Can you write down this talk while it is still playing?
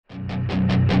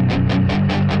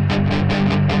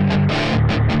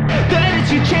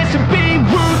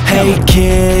Hey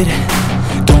kid,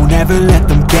 don't ever let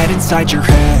them get inside your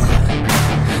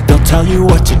head. They'll tell you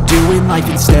what to do in life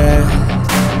instead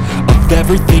of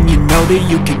everything you know that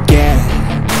you could get.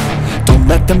 Don't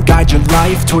let them guide your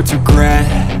life towards regret.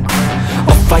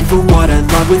 I'll fight for what I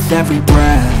love with every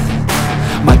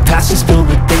breath. My past is filled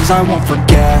with things I won't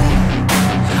forget.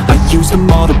 I use them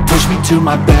all to push me to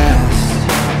my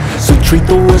best. So treat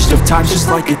the worst of times just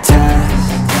like a test.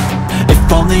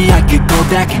 If only I could go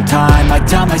back in time, I'd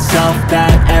tell myself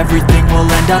that everything will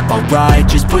end up alright.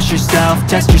 Just push yourself,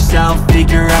 test yourself,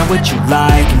 figure out what you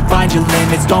like, and find your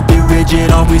limits, don't be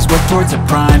rigid, always work towards a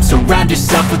prime. Surround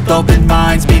yourself with open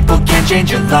minds, people can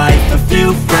change your life. A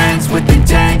few friends with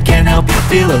intent can help you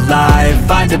feel alive.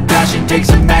 Find a passion, take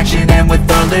some action, and with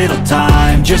a little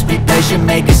time, just be patient,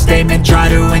 make a statement, try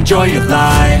to enjoy your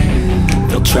life.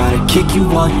 They'll try to kick you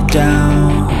while you're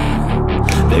down.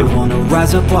 They wanna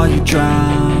rise up while you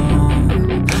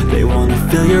drown. They wanna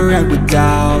fill your head with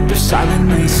doubt. They're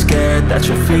silently scared that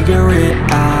you'll figure it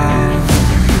out.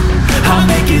 I'll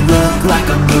make it look like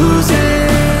I'm losing,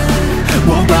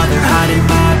 won't bother hiding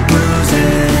my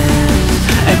bruises.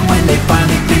 And when they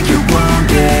finally think you're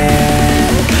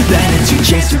wounded, then it's your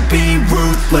chance to be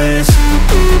ruthless.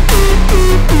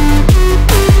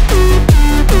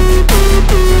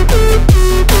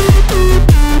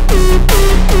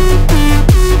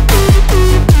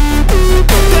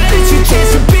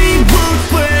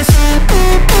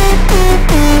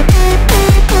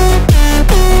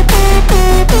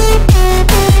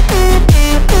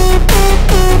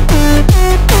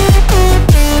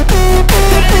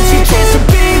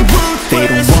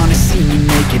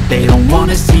 They don't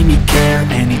wanna see me care.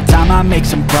 Anytime I make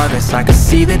some progress, I can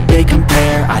see that they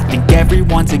compare. I think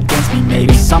everyone's against me,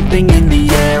 maybe something in the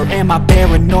air. Am I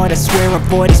paranoid? I swear a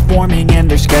void is forming and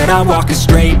they're scared. I walk a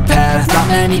straight path, not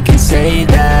many can say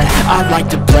that. I like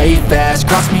to play fast,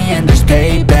 cross me and there's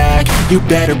payback. You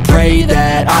better pray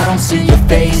that I don't see your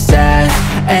face at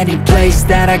any place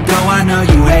that I go. I know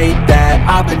you hate that.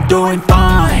 I've been doing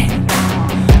fine,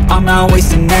 I'm not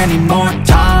wasting any more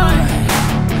time.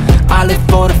 I live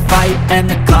for the fight and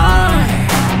the climb,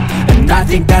 and I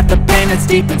think that the pain that's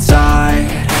deep inside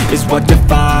is what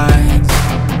defines.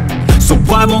 So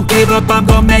I won't give up, I'm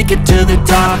gonna make it to the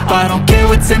top. I don't care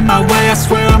what's in my way, I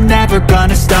swear I'm never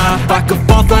gonna stop. I could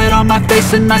fall flat on my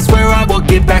face and I swear I will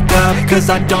get back up, cause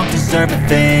I don't deserve a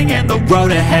thing and the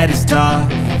road ahead is tough.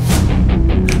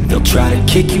 They'll try to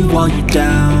kick you while you're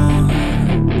down.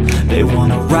 They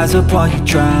wanna rise up while you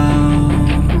drown.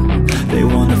 They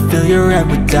wanna fill your head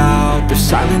with doubt. They're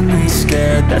silently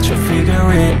scared that you'll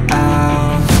figure it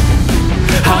out.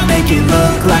 I'll make it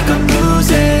look like I'm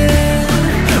losing,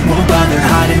 won't bother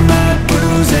hiding my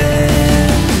bruises.